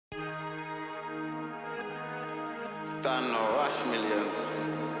Done no rush millions.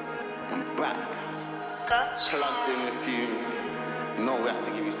 I'm back. Plugged in the fumes. No, we have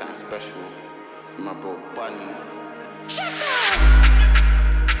to give you something special. My bro Buni.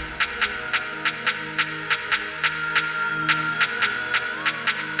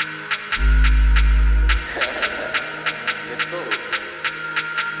 Let's go.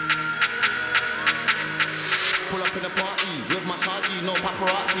 Pull up in the party with my chargy, no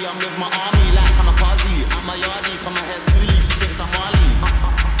paparazzi. I'm with my army like kamikaze. I'm a yardie, come my hair's coolie, she thinks I'm Marley.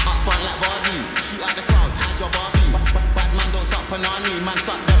 Up front like Vardy, shoot at the crowd, hide your Barbie. Bad man don't suck panani, man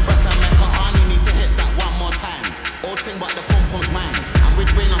suck them breasts and make a honey. Need to hit that one more time. Old thing but the pom-pom's mine. I'm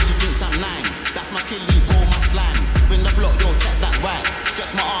with Raina, she thinks I'm 9. That's my killie, bro, my slime. Spin the block, yo, check that right.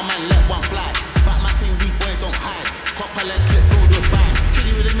 Stretch my arm and let one fly. Back my team, we boy don't hide. Copper lead clip filled with bang.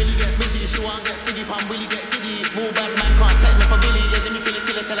 Killie with a milli, get busy. She won't get figgy, pam, really get giddy. Real bad man can't take me for Billy. Yes, me kill it,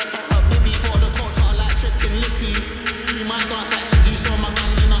 collect her baby. For the culture like chicken licky. You might dance like shiggy, show my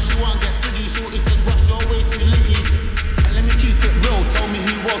gun, you know she won't get friggy. Shorty said, rush your way too litty. And let me keep it real, tell me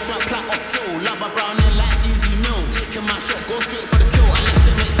who was right, plat off Joe. Love a brown in like easy mill. Taking my shot, go straight for the kill. Unless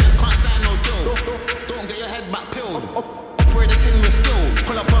it makes sense, can't sign no deal. Don't get your head back pilled. Operate the tin with skill.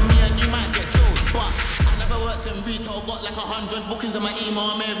 Pull up on me and you might get drilled. But I never worked in retail, got like 100 bookings in my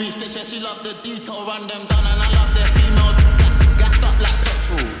email. Mary Stitch, she loved the detail, run them down and I love their females. Gassed up like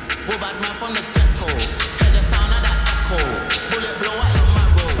petrol. Real bad man from the ghetto. Hear the sound of that echo. Bullet blow at your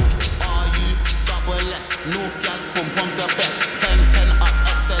marrow. Are you double S? North Gals, pom-pom's the best. 10 ups,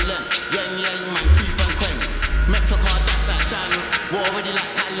 excellent. Yang man, cheap and queng. Metro card, that's that shan. War already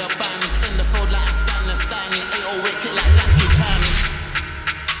like Taliban's. In the field like Afghanistan. 808 kick like Jackie Chan.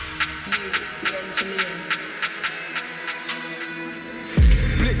 Fuse, the engineer.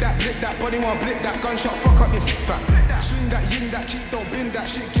 Blick that, body one blick that, gunshot, fuck up your sick back. Swing that, yin that, keep, don't bend that,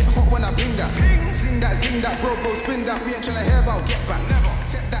 shit get hot when I bring that. Sing that, zing that, bro, spin that, we ain't tryna hear about get back. Never.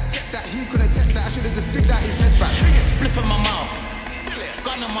 Tech that, he couldn't tech that, I should've just dig that his head back. Spliff in my mouth,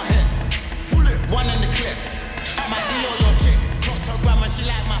 gun in my head, one in the clip. My D or your chick, talk to her grandma, she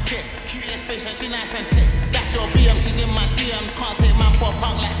like my pick. Cutest face and she nice and tick. That's your BM, she's in my DMs, can't take man for a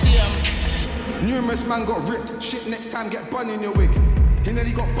punk like CM. Numerous man got ripped, shit next time get bun in your wig. He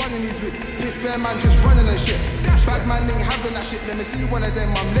nearly got bun in his wig, piss bear man just running and shit. Bad man ain't having that shit, let me see one of them,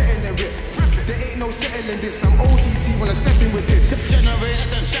 I'm letting it rip. There ain't no settling this, I'm OTT when I'm stepping with this.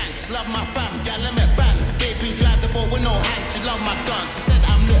 Generators and shanks, love my fam, gal limit bands. Baby drive the boat with no hands, she love my guns. She said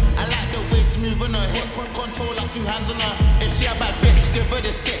I'm lit, I like the way she move on her hip. Control like 2 hands on her, if she a bad bitch, give her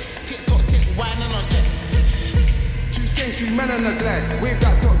this dick. Tick tock tick, whining on it. 2 skates, 3 men on the glide, wave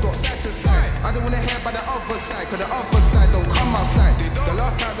that dot, side to side. I don't wanna hear by the other side, cause the other side don't come outside. The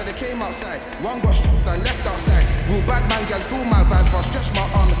last time that they came outside, one got shot and left outside. Real bad man, gal, feel my vibe, for I stretch my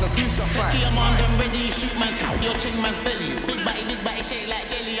arms to crucify. I'm on them ready, shoot man's head, your ching man's belly. Big body, shake like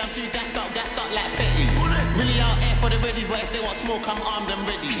jelly, I'm too gassed up like Petty. Really out here for the readies, but if they want smoke, I'm armed and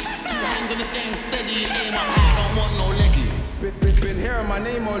ready. 2 hands in this game, steady, aim up high, don't want no leggy. Been hearing my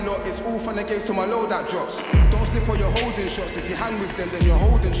name a lot, it's all from the gates to my load that drops. Don't slip on your holding shots, if you hang with them then you're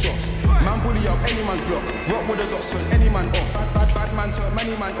holding shots. Man bully up any man's block, rock with the dots turn any man off. Bad man turn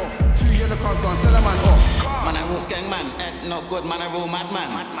many man off, 2 yellow cards gone sell a man off. Man a real skeng man, head not good, man a real madman.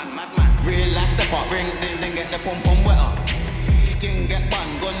 Real life step up, ring ding get the pom-pom wetter. Skin get bun,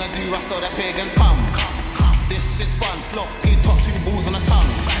 gonna do Russ till the pagans come. This shit's fun, slop, he top 2 balls on the tongue.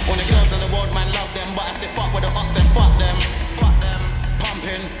 All the girls in the world, man love them, but if they fuck with the ops, then fuck them.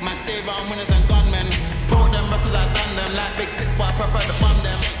 Pumping, man stay round winners and gunmen. Bought them records, I done them like big tits, but I prefer to bum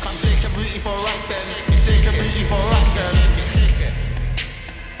them. Come shake a booty for Russ then, shake a booty for Russ then.